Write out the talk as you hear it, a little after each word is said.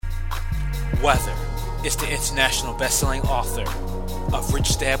Whether it's the international best-selling author of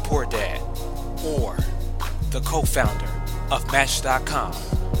Rich Dad Poor Dad, or the co-founder of Match.com,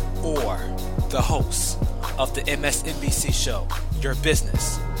 or the host of the MSNBC show Your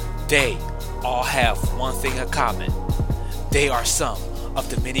Business, they all have one thing in common. They are some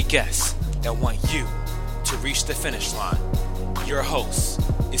of the many guests that want you to reach the finish line. Your host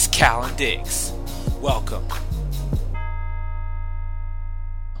is Callan Diggs. Welcome.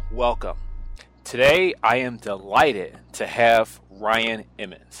 Welcome. Today I am delighted to have Ryan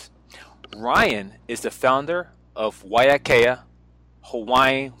Emmons. Ryan is the founder of Waiakea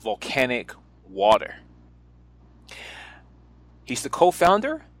Hawaiian Volcanic Water. He's the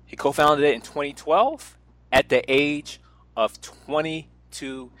co-founder. He co-founded it in 2012 at the age of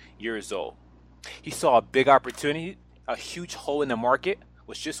 22 years old. He saw a big opportunity, a huge hole in the market,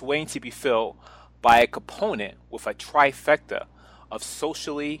 was just waiting to be filled by a component with a trifecta of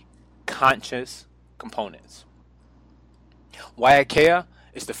socially conscious components. Waiakea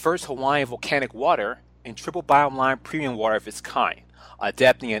is the first Hawaiian volcanic water and triple bottom line premium water of its kind,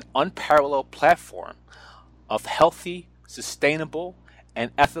 adapting an unparalleled platform of healthy, sustainable,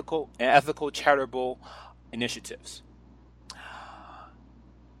 and ethical charitable initiatives.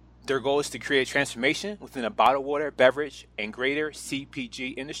 Their goal is to create transformation within the bottled water, beverage, and greater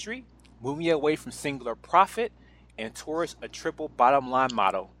CPG industry, moving away from singular profit and towards a triple bottom line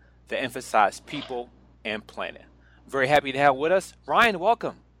model that emphasizes people and planet. Very happy to have with us Ryan.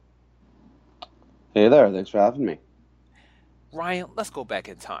 Welcome. Hey there. Thanks for having me. Ryan, let's go back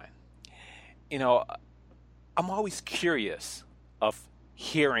in time. You know, I'm always curious of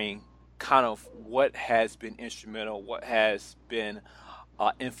hearing kind of what has been instrumental, what has been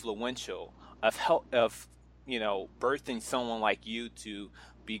influential of birthing someone like you to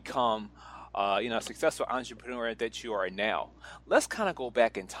become a successful entrepreneur that you are now. Let's kind of go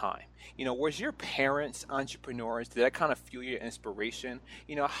back in time. Was your parents entrepreneurs? Did that kind of fuel your inspiration?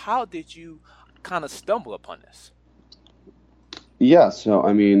 How did you kind of stumble upon this? Yeah, so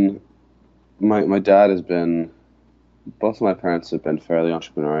I mean, my dad has been, both of my parents have been fairly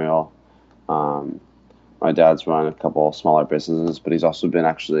entrepreneurial. My dad's run a couple smaller businesses, but he's also been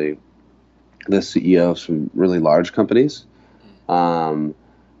actually the CEO of some really large companies.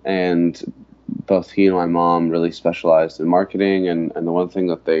 And both he and my mom really specialized in marketing, and the one thing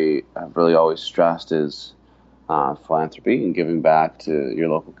that they have really always stressed is philanthropy and giving back to your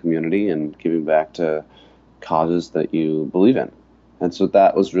local community and giving back to causes that you believe in. And so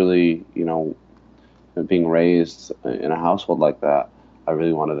that was really, being raised in a household like that, I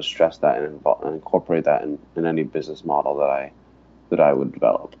really wanted to stress that and incorporate that in any business model that I would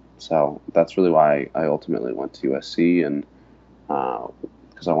develop. So that's really why I ultimately went to USC, and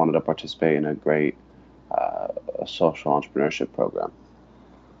because I wanted to participate in a great social entrepreneurship program.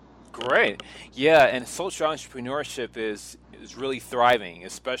 Great. Yeah, and social entrepreneurship is really thriving,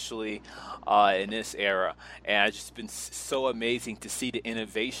 especially in this era. And it's just been so amazing to see the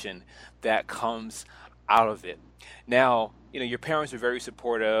innovation that comes out of it. Now, your parents were very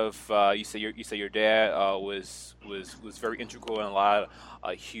supportive. You say your dad was very integral in a lot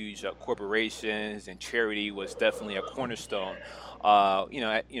of huge corporations, and charity was definitely a cornerstone.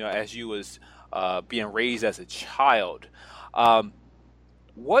 As you was being raised as a child, I'm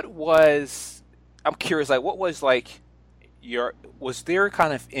curious, was there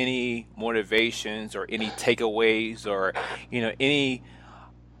kind of any motivations or any takeaways or any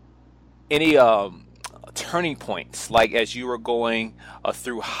turning points, like as you were going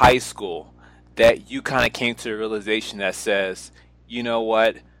through high school, that you kind of came to the realization that says, you know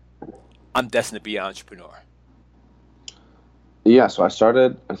what, I'm destined to be an entrepreneur? Yeah, so I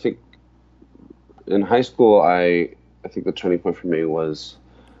started, I think, in high school, I think the turning point for me was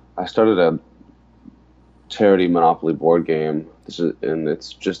I started a charity Monopoly board game. And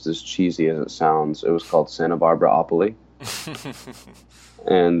it's just as cheesy as it sounds. It was called Santa Barbara-opoly.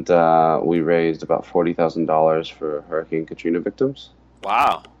 And we raised about $40,000 for Hurricane Katrina victims.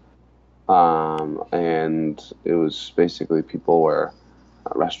 Wow. And it was basically people were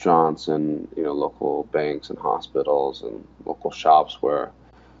restaurants and local banks and hospitals and local shops were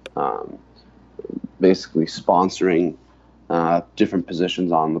basically sponsoring different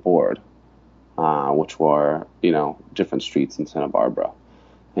positions on the board, which were different streets in Santa Barbara.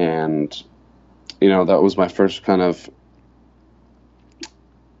 And that was my first really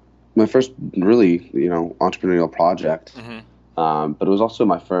entrepreneurial project. Mm-hmm. But it was also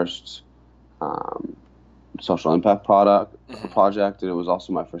my first social impact project, and it was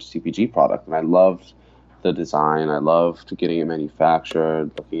also my first CPG product. And I loved the design. I loved getting it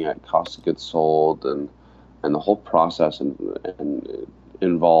manufactured, looking at cost of goods sold, and the whole process, and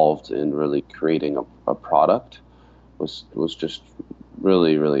involved in really creating a product was just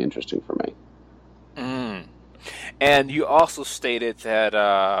really, really interesting for me. Mm. And you also stated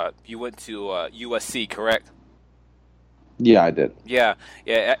that you went to USC, correct? Yeah, I did. Yeah,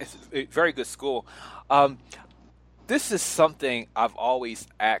 yeah, it's a very good school. Um, this is something I've always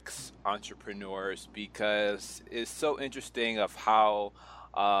asked entrepreneurs because it's so interesting of how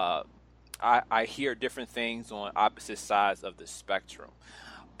uh, I hear different things on opposite sides of the spectrum.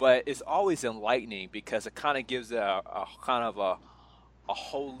 But it's always enlightening because it kind of gives a kind of a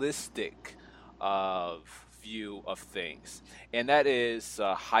holistic uh, view of things, and that is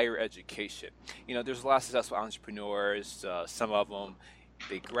higher education. There's a lot of successful entrepreneurs. Some of them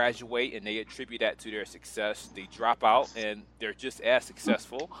they graduate and they attribute that to their success. They drop out and they're just as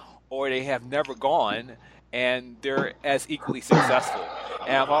successful, or they have never gone and they're as equally successful.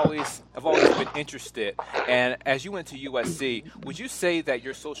 And I've always been interested. And as you went to USC, would you say that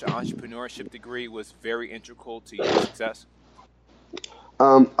your social entrepreneurship degree was very integral to your success?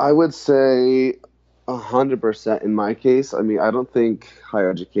 I would say 100% in my case. I mean, I don't think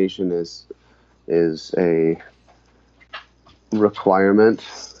higher education is a requirement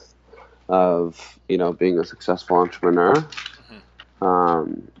of being a successful entrepreneur. Hmm.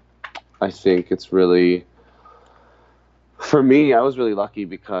 Um, I think it's really for me. I was really lucky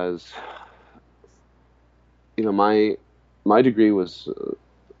because my degree was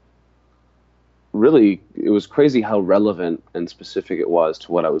really it was crazy how relevant and specific it was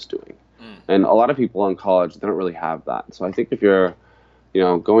to what I was doing. Mm. And a lot of people in college they don't really have that. So I think if you're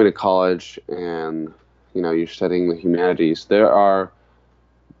going to college and you're studying the humanities, there are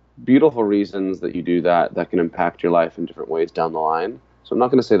beautiful reasons that you do that can impact your life in different ways down the line. So I'm not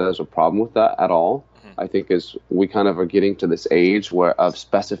going to say that there's a problem with that at all. Hmm. I think as we kind of are getting to this age where of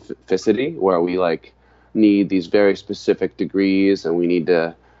specificity, where we like need these very specific degrees, and we need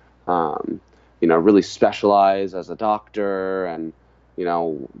to, really specialize as a doctor, and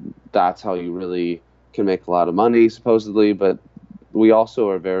that's how you really can make a lot of money, supposedly. But we also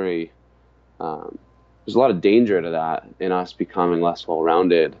are very there's a lot of danger to that in us becoming less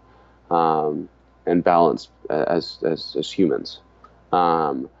well-rounded and balanced as humans.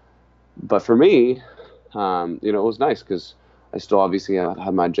 Um, but for me, it was nice because I still obviously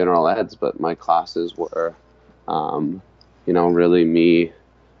had my general eds, but my classes were, really me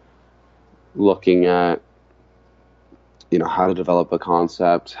looking at, how to develop a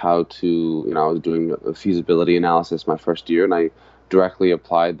concept, how to, I was doing a feasibility analysis my first year, and I directly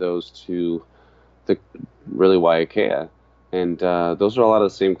applied those to the really YAKA. And those are a lot of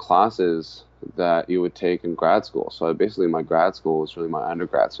the same classes that you would take in grad school. So basically my grad school was really my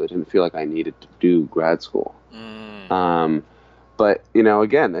undergrad, so I didn't feel like I needed to do grad school. Mm. But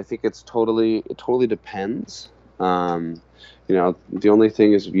again, I think it totally depends. The only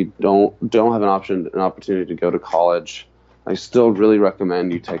thing is if you don't have an opportunity to go to college, I still really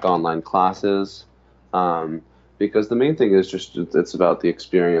recommend you take online classes. Because the main thing is just it's about the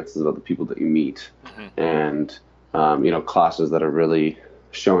experience, it's about the people that you meet, Hmm. and classes that are really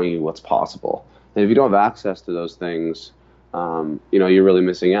showing you what's possible. And if you don't have access to those things, you're really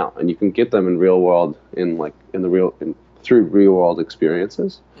missing out. And you can get them in real world, through real world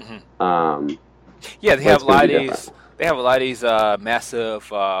experiences. Hmm. Um, Yeah, but it's going to be different. they have a lot of these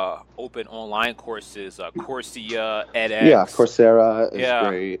massive open online courses, Coursera, Yeah, edX. Coursera is Yeah,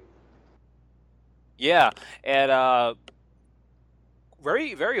 great. yeah, and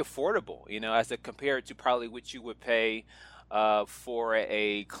very very affordable. As compared to probably what you would pay for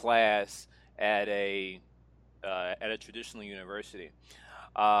a class at a traditional university.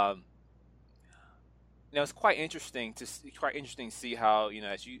 Um, it's quite interesting to see how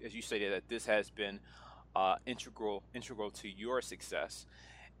as you stated that this has been integral to your success,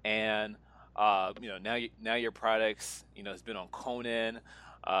 and now your products has been on Conan,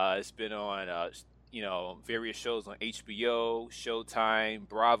 it's been on various shows on HBO, Showtime,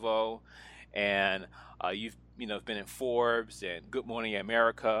 Bravo, and you've been in Forbes and Good Morning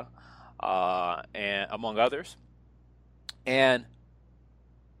America, and among others, and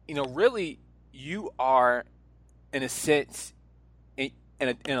really you are in a sense in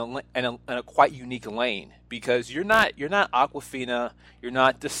a quite unique lane because you're not Aquafina, you're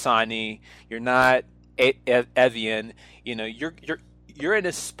not Dasani, you're not Evian. You're in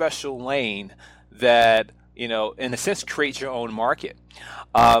a special lane that in a sense creates your own market.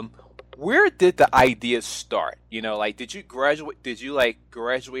 Um, where did the idea start? Like did you graduate? Did you like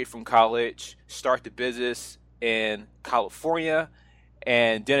graduate from college, start the business in California,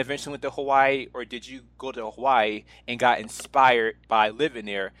 and then eventually went to Hawaii, or did you go to Hawaii and got inspired by living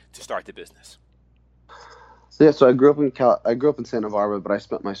there to start the business? So I grew up in Santa Barbara, but I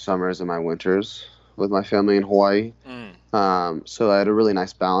spent my summers and my winters with my family in Hawaii. Mm, So I had a really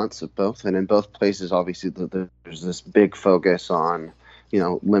nice balance of both, and in both places, obviously, there's this big focus on,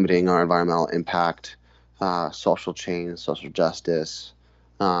 limiting our environmental impact, social change, social justice,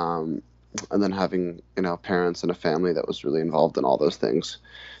 um, and then having, parents and a family that was really involved in all those things.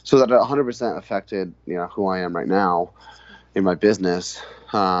 So that 100% affected, who I am right now in my business.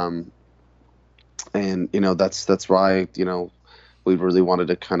 Um, and that's why we really wanted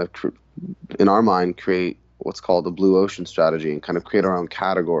to kind of in our mind create what's called the blue ocean strategy and kind of create our own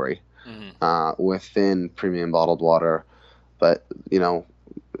category hmm within premium bottled water. But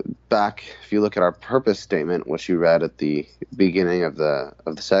back, if you look at our purpose statement, which you read at the beginning of the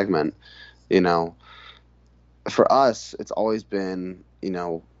segment, you know for us it's always been,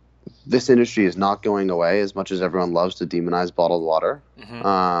 this industry is not going away as much as everyone loves to demonize bottled water. hmm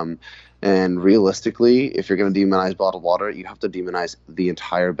Um, and realistically, if you're going to demonize bottled water, you have to demonize the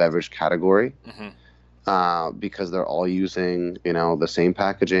entire beverage category, hmm because they're all using, the same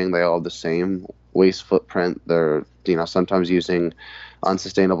packaging. They all have the same waste footprint. They're, sometimes using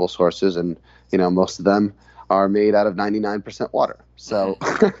unsustainable sources, and most of them are made out of 99% water. hmm So,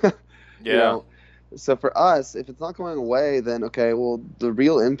 you Yeah. know, so for us, if it's not going away, then okay, well, the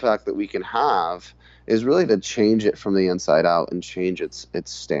real impact that we can have is really to change it from the inside out and change its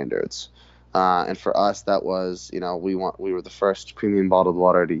standards. And for us, that was, we were the first premium bottled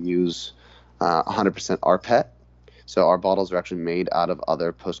water to use 100% rPET. So our bottles are actually made out of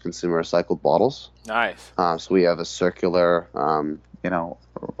other post-consumer recycled bottles. Nice. So we have a circular,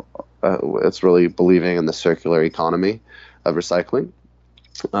 it's really believing in the circular economy of recycling.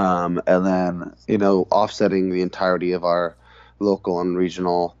 And then, offsetting the entirety of our local and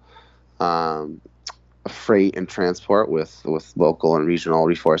regional um, freight and transport with local and regional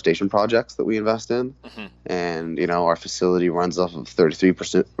reforestation projects that we invest in. hmm And, our facility runs off of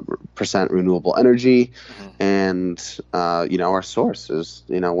 33% renewable energy. hmm And, our source is,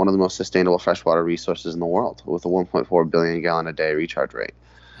 one of the most sustainable freshwater resources in the world with a 1.4 billion gallon a day recharge rate.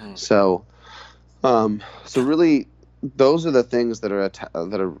 hmm So really, those are the things that are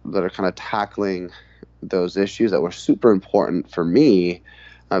kind of tackling those issues that were super important for me,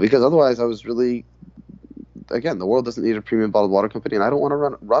 because otherwise I was really, again, the world doesn't need a premium bottled water company, and I don't want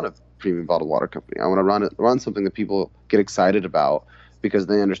to run a premium bottled water company. I want to run something that people get excited about because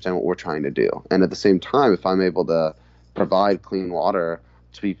they understand what we're trying to do. And at the same time, if I'm able to provide clean water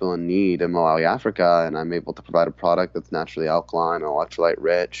to people in need in Malawi, Africa, and I'm able to provide a product that's naturally alkaline and electrolyte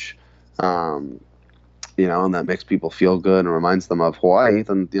rich, um, and that makes people feel good and reminds them of Hawaii,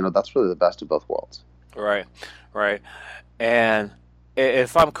 then that's really the best of both worlds. Right. Right. And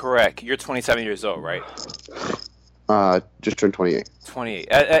if I'm correct, you're 27 years old, right? Just turned 28. 28.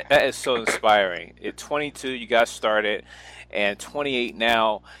 That is so inspiring. At 22, you got started, and 28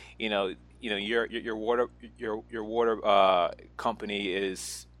 now. Your water your water company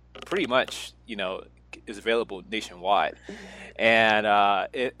is pretty much is available nationwide, and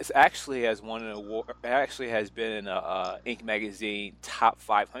it's actually has won an award. It actually has been in Inc. magazine top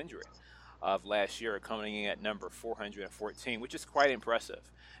 500 of last year, coming in at number 414, which is quite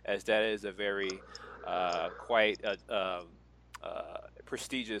impressive, as that is a very quite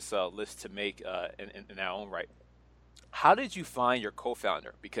prestigious list to make in our own right. How did you find your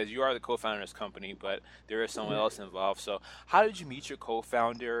co-founder? Because you are the co-founder of this company, but there is someone else involved. So, how did you meet your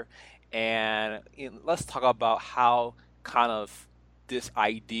co-founder? And let's talk about how kind of this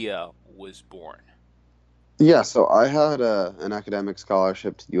idea was born. Yeah, so I had an academic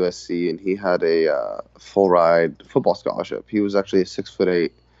scholarship to USC, and he had a full ride football scholarship. He was actually a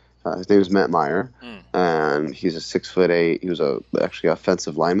 6'8". His name is Matt Meyer, Mm, and he's a 6'8". He was actually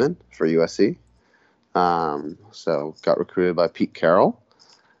offensive lineman for USC. So got recruited by Pete Carroll,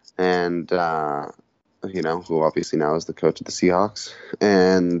 and who obviously now is the coach of the Seahawks.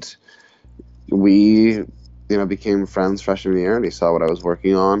 And we, became friends freshman year, and he saw what I was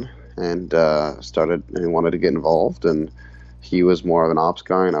working on, and started, and he wanted to get involved. And he was more of an ops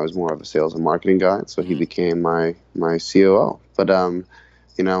guy, and I was more of a sales and marketing guy. So he mm, became my COO. But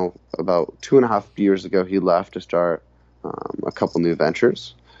about 2.5 years ago, he left to start a couple new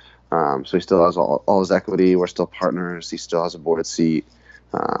ventures. So he still has all his equity. We're still partners. He still has a board seat.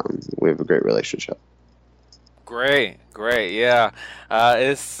 We have a great relationship. great, great, yeah.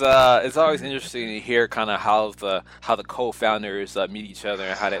 It's always interesting to hear kind of how the co-founders meet each other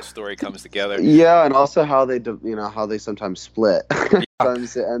and how that story comes together. Yeah, and also how how they sometimes split. Yeah,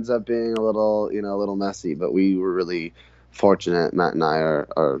 Sometimes it ends up being a little messy. But we were really fortunate. Matt and I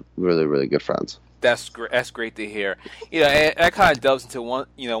are really, really good friends. that's great. That's great to hear. And that kind of delves into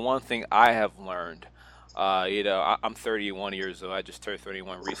one thing I have learned. I'm 31 years old. I just turned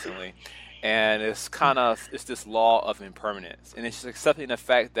 31 recently, and it's this law of impermanence, and it's just accepting the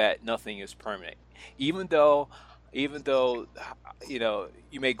fact that nothing is permanent, even though, even though,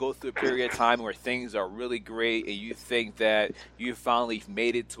 you may go through a period of time where things are really great, and you think that you finally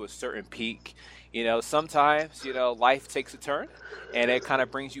made it to a certain peak. Sometimes life takes a turn, and it kind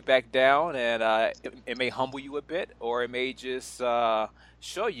of brings you back down, and it may humble you a bit, or it may just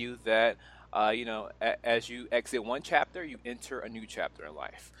show you that as you exit one chapter, you enter a new chapter in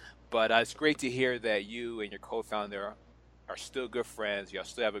life. But it's great to hear that you and your co-founder are still good friends. Y'all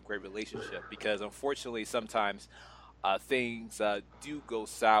still have a great relationship because unfortunately, sometimes things do go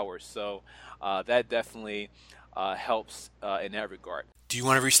sour. So that definitely helps in that regard. Do you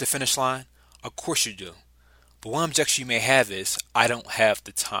want to reach the finish line? Of course you do. But one objection you may have is, I don't have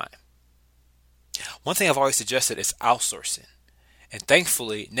the time. One thing I've always suggested is outsourcing. And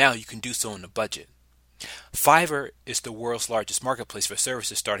thankfully, now you can do so on a budget. Fiverr is the world's largest marketplace for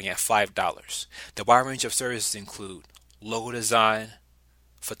services starting at $5. The wide range of services include logo design,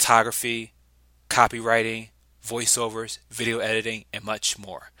 photography, copywriting, voiceovers, video editing, and much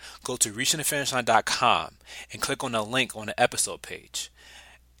more. Go to reachingthefinishline.com and click on the link on the episode page.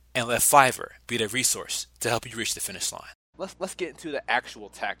 And let Fiverr be the resource to help you reach the finish line. Let's get into the actual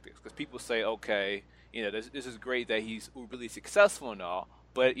tactics because people say, okay, this is great that he's really successful and all,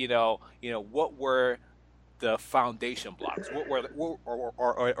 but what were the foundation blocks? What were,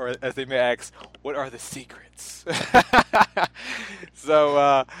 or as they may ask, what are the secrets?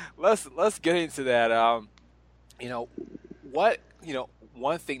 So let's get into that. What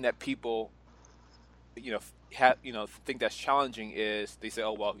one thing that people have think that's challenging is they say,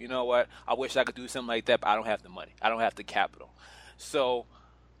 oh well, you know what? I wish I could do something like that, but I don't have the money. I don't have the capital. So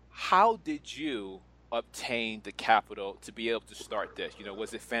how did you obtain the capital to be able to start this?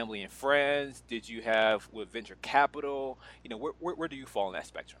 Was it family and friends? Did you have with venture capital? Where do you fall in that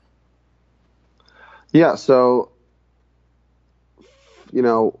spectrum? Yeah, so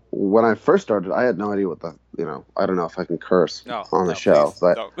when I first started, I had no idea what I don't know if I can curse No, on the no, show, please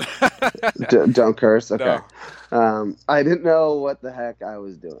but don't curse. Okay. No. I didn't know what the heck I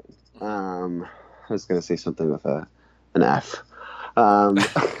was doing. I was going to say something with an F. Because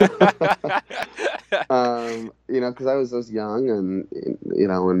I was young and,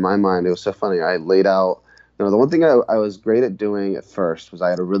 in my mind, it was so funny. I laid out, the one thing I was great at doing at first was I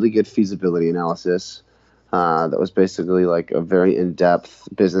had a really good feasibility analysis. That was basically like a very in-depth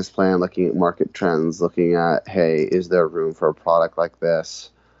business plan, looking at market trends, looking at, hey, is there room for a product like this?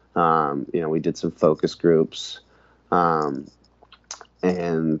 We did some focus groups. And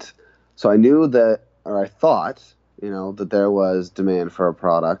so I knew that, or I thought, that there was demand for a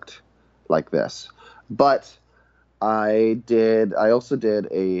product like this. But I also did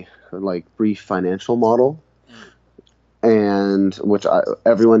a brief financial model, and which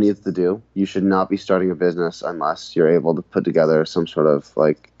everyone needs to do. You should not be starting a business unless you're able to put together some sort of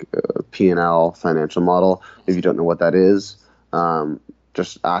P&L financial model. If you don't know what that is,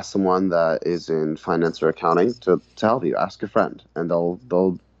 just ask someone that is in finance or accounting to help you. Ask a friend, and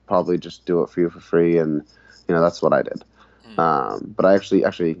they'll probably just do it for you for free. And that's what I did. But I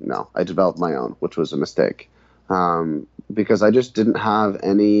actually no, I developed my own, which was a mistake, because I just didn't have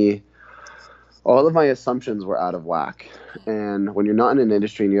any. All of my assumptions were out of whack. And when you're not in an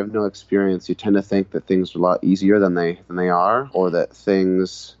industry and you have no experience, you tend to think that things are a lot easier than they are, or that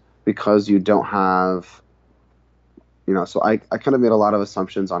things, because you don't have, so I kind of made a lot of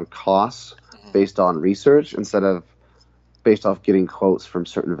assumptions on costs based on research instead of based off getting quotes from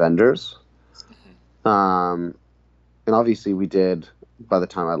certain vendors. And obviously we did by the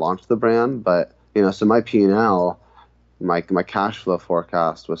time I launched the brand, but, so my P&L, my cash flow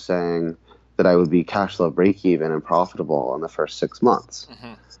forecast was saying that I would be cash flow break even and profitable in the first 6 months.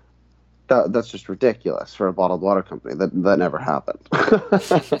 That's just ridiculous for a bottled water company. That never happened.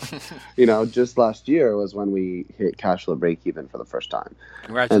 Just last year was when we hit cash flow break even for the first time.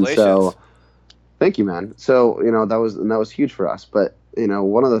 Congratulations. And so, thank you, man. So, that was huge for us. But,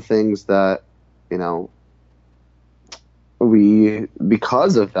 one of the things that, we,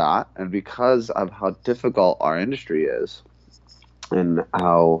 because of that and because of how difficult our industry is and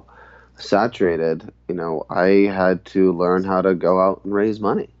how saturated, I had to learn how to go out and raise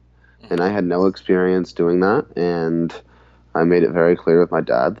money. And I had no experience doing that. And I made it very clear with my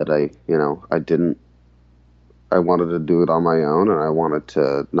dad that I wanted to do it on my own, and I wanted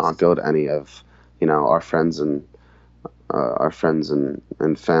to not go to any of, our friends and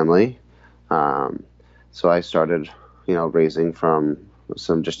family. So I started, raising from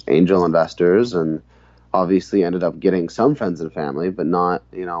some just angel investors, and obviously ended up getting some friends and family, but not,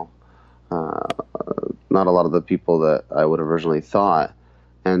 not a lot of the people that I would have originally thought.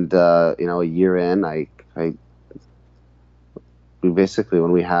 And a year in, I we basically,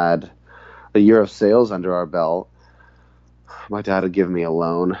 when we had a year of sales under our belt, my dad had given me a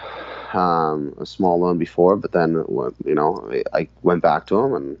loan, a small loan before, but then I went back to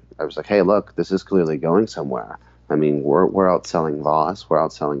him and I was like, hey, look, this is clearly going somewhere. I mean, we're outselling Voss, we're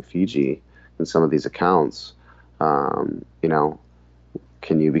outselling Fiji in some of these accounts. Um, you know,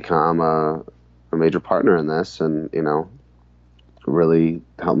 can you become a major partner in this and really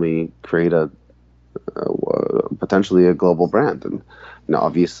help me create potentially a global brand? And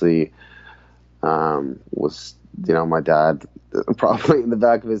obviously, was my dad probably in the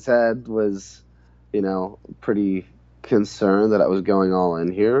back of his head was pretty concerned that I was going all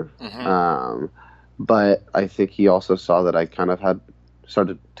in here. But I think he also saw that I kind of had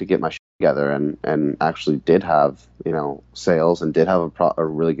started to get my shit together and actually did have sales and did have a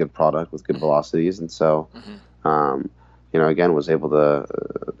really good product with good velocities. And so again, was able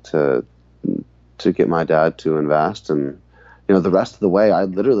to get my dad to invest. And the rest of the way I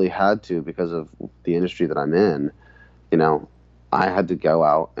literally had to, because of the industry that I'm in, I had to go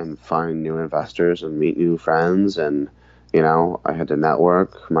out and find new investors and meet new friends, and I had to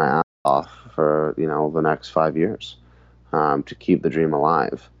network my ass off for the next 5 years to keep the dream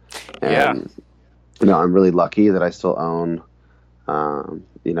alive. Yeah. And I'm really lucky that I still own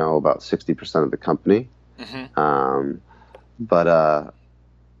about 60% of the company. But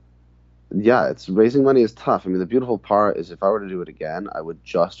yeah, it's raising money is tough. I mean, the beautiful part is if I were to do it again, I would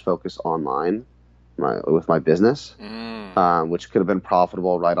just focus online with my business, which could have been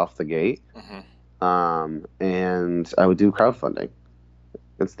profitable right off the gate. And I would do crowdfunding.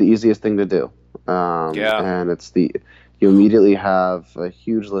 It's the easiest thing to do. And you immediately have a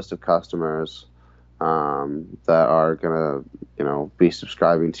huge list of customers that are gonna be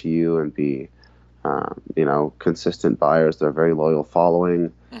subscribing to you and be consistent buyers. They're a very loyal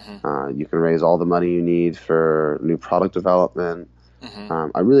following. You can raise all the money you need for new product development.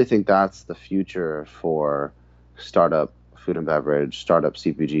 I really think that's the future for startup food and beverage, startup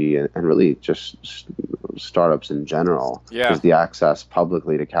CPG, and really just startups in general. Because the access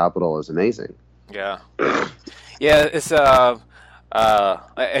publicly to capital is amazing. Yeah. Yeah, it's as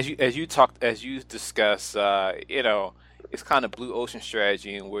you discuss, it's kind of blue ocean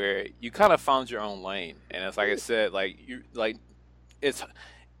strategy, and where you kind of found your own lane. And it's like I said, it's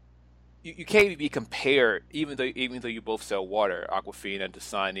you can't even be compared, even though you both sell water, Aquafina,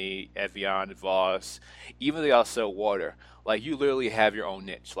 Dasani, Evian, Voss, even though y'all sell water. Like, you literally have your own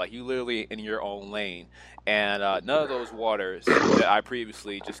niche. Like, you literally in your own lane, and none of those waters that I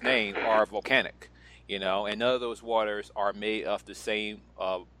previously just named are volcanic. And none of those waters are made of the same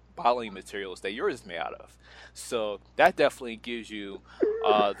bottling materials that yours is made out of. So that definitely gives you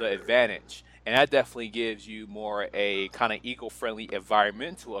the advantage. And that definitely gives you more a kind of eco-friendly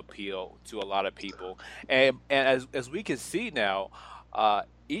environmental appeal to a lot of people. And as we can see now,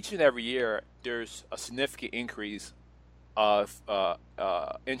 each and every year there's a significant increase of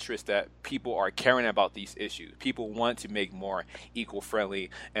interest that people are caring about these issues. People want to make more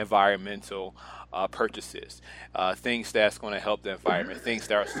eco-friendly environmental purchases, things that's going to help the environment, things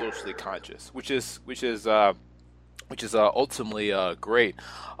that are socially conscious, which is ultimately great.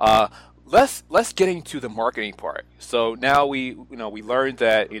 Let's get into the marketing part. So now we learned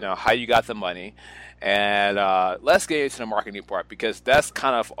that how you got the money, and let's get into the marketing part, because that's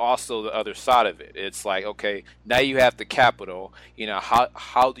kind of also the other side of it. It's like, okay, now you have the capital.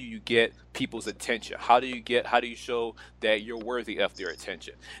 How do you get people's attention? How do you show that you're worthy of their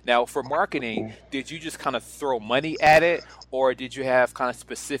attention? Now, for marketing, did you just kind of throw money at it, or did you have kind of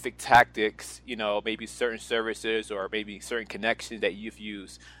specific tactics? Maybe certain services or maybe certain connections that you've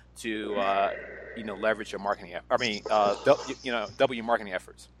used to leverage your marketing. Double your marketing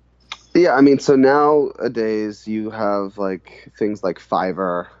efforts. Yeah, I mean, so nowadays you have things like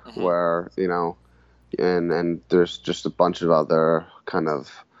Fiverr, where and there's just a bunch of other kind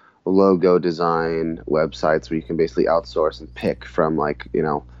of logo design websites where you can basically outsource and pick from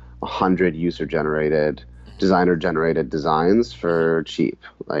 100 user-generated, designer-generated designs for cheap,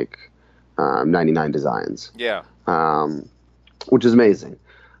 99 designs. Yeah. Which is amazing.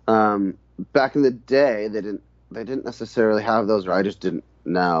 Back in the day, they didn't necessarily have those, or I just didn't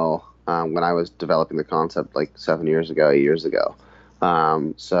know when I was developing the concept 8 years ago.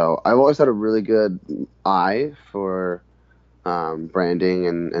 So I've always had a really good eye for branding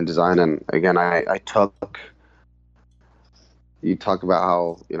and design. And again, you talk about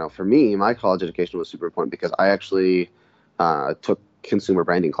how, for me, my college education was super important because I actually took consumer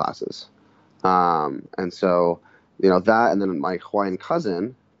branding classes. And so, that, and then my Hawaiian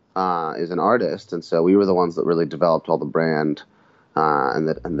cousin, is an artist, and so we were the ones that really developed all the brand and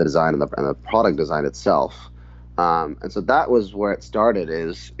the design and the product design itself. And so that was where it started.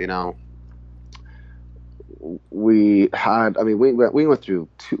 Is we had, I mean, we went through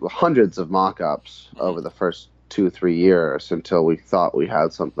hundreds of mock-ups Hmm. over the first 2 or 3 years until we thought we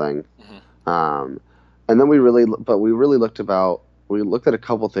had something. Hmm. Um, and then we looked at a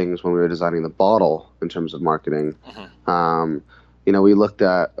couple things when we were designing the bottle in terms of marketing. Hmm. Um, we looked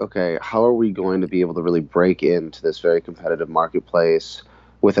at, okay, how are we going to be able to really break into this very competitive marketplace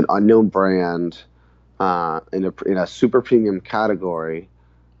with an unknown brand in a super premium category,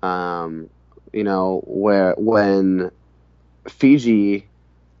 where when Fiji,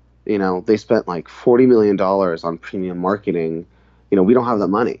 they spent like $40 million on premium marketing. We don't have that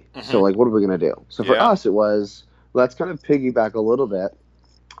money. So Hmm. like, what are we going to do? So for Yeah. us, it was, let's kind of piggyback a little bit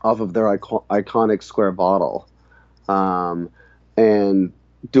off of their iconic square bottle, um, and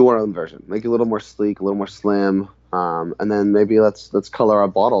do our own version, make it a little more sleek, a little more slim, and then maybe let's color our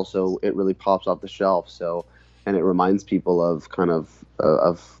bottle so it really pops off the shelf. So, and it reminds people of kind of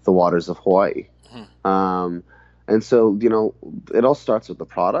the waters of Hawaii. Hmm. Um, and so, it all starts with the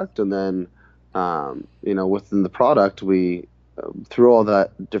product, and then, within the product, through all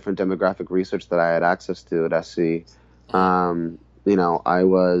that different demographic research that I had access to at SC, Hmm. I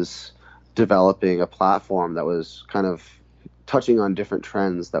was developing a platform that was kind of touching on different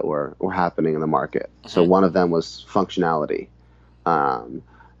trends that were happening in the market. So Hmm. one of them was functionality. Um,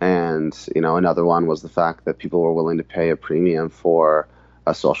 and another one was the fact that people were willing to pay a premium for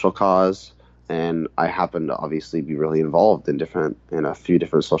a social cause. And I happen to obviously be really involved in a few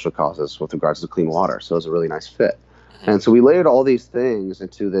different social causes with regards to clean water. So it was a really nice fit. Hmm. And so we layered all these things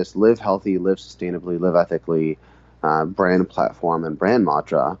into this live healthy, live sustainably, live ethically brand platform and brand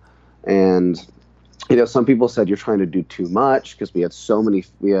mantra. And some people said you're trying to do too much because we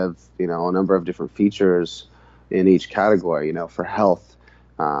have, a number of different features in each category. For health,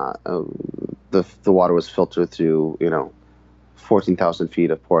 the water was filtered through, 14,000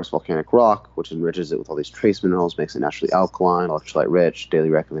 feet of porous volcanic rock, which enriches it with all these trace minerals, makes it naturally alkaline, electrolyte rich, daily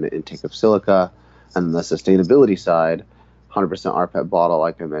recommended intake of silica. And the sustainability side, 100% rPET bottle,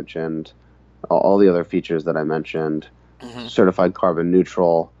 like I mentioned, all the other features that I mentioned, Hmm. certified carbon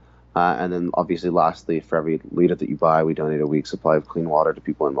neutral. And then, obviously, lastly, for every liter that you buy, we donate a week's supply of clean water to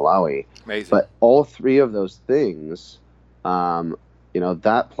people in Malawi. Amazing. But all three of those things, um,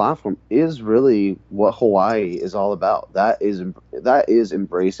 that platform is really what Hawaii is all about. That is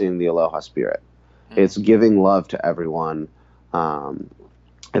embracing the Aloha spirit. Hmm. It's giving love to everyone. Um,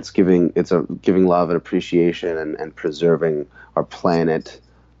 it's giving love and appreciation and preserving our planet,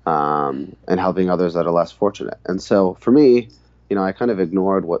 and helping others that are less fortunate. And so for me, I kind of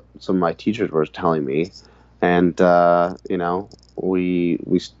ignored what some of my teachers were telling me, and we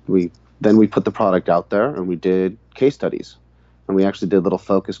then we put the product out there and we did case studies, and we actually did little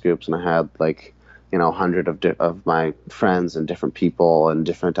focus groups, and I had like 100 of my friends and different people and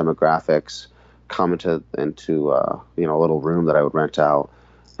different demographics come into a little room that I would rent out,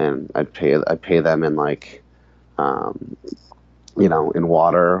 and I'd pay them in like um, in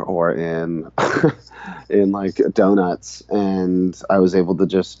water or in in like donuts, and I was able to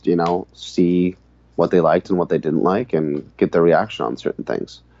just see what they liked and what they didn't like and get their reaction on certain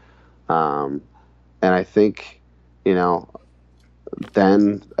things. Um, and I think you know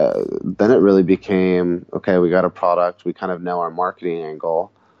then it really became okay. We got a product. We kind of know our marketing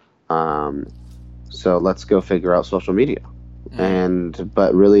angle. Um, so let's go figure out social media. Hmm. And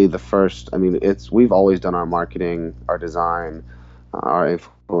but really the first, I mean, we've always done our marketing, our design, our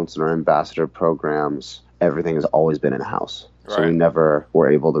influence and our ambassador programs. Everything has always been in house. So we Right. never were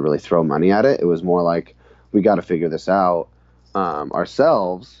able to really throw money at it. It was more like we got to figure this out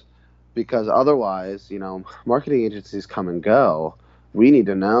ourselves, because otherwise, marketing agencies come and go. We need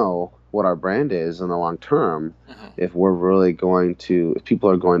to know what our brand is in the long term Hmm. if people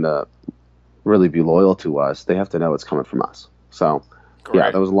are going to really be loyal to us, they have to know it's coming from us. So, yeah,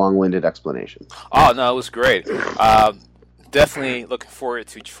 Great. that was a long-winded explanation. Oh no, it was great. Definitely looking forward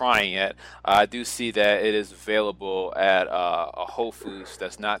to trying it. I do see that it is available at a Whole Foods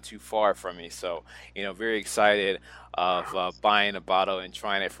that's not too far from me. So, very excited of buying a bottle and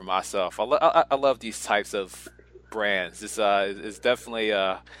trying it for myself. I love these types of brands. This is definitely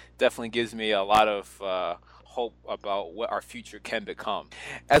gives me a lot of hope about what our future can become.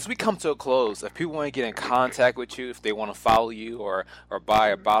 As we come to a close, if people want to get in contact with you, if they want to follow you or buy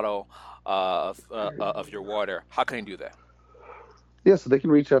a bottle of your water, how can they do that? Yeah, so they can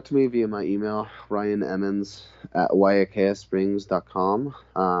reach out to me via my email, Ryan Emmons at waiakea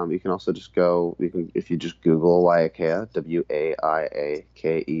You can also just if you just Google Waiakea,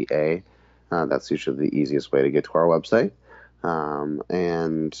 Waiakea, that's usually the easiest way to get to our website.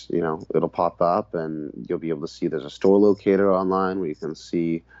 And, it'll pop up and you'll be able to see there's a store locator online where you can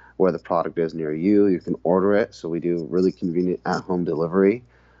see where the product is near you. You can order it. So we do really convenient at-home delivery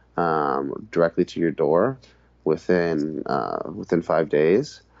directly to your door within 5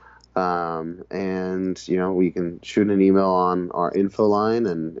 days. And we can shoot an email on our info line,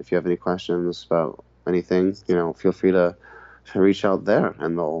 and if you have any questions about anything, feel free to reach out there,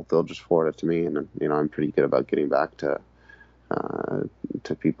 and they'll just forward it to me. And I'm pretty good about getting back to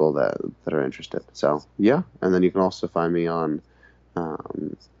people that are interested. So yeah, and then you can also find me on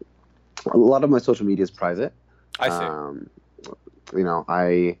a lot of my social media is private. I see.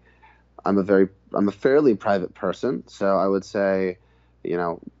 I'm a fairly private person, so I would say,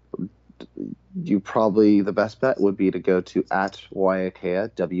 the best bet would be to go to @Waiakea,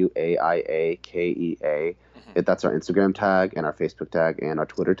 WAIAKEA. That's our Instagram tag and our Facebook tag and our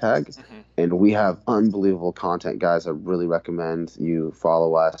Twitter tag. And we have unbelievable content, guys. I really recommend you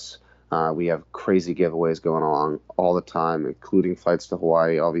follow us. We have crazy giveaways going on all the time, including flights to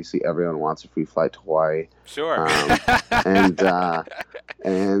Hawaii. Obviously, everyone wants a free flight to Hawaii. Sure. And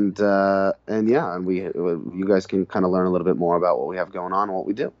you guys can kind of learn a little bit more about what we have going on and what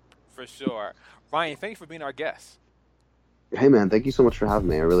we do. For sure. Ryan, thank you for being our guest. Hey, man, thank you so much for having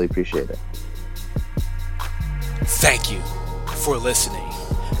me. I really appreciate it. Thank you for listening.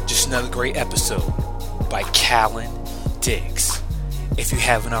 Just another great episode by Callan Diggs. If you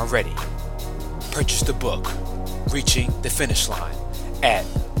haven't already, purchase the book, Reaching the Finish Line, at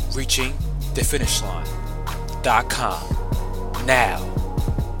reachingthefinish.com. Now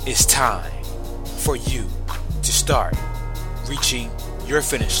it's time for you to start reaching your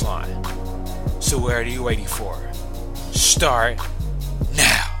finish line. So what are you waiting for? Start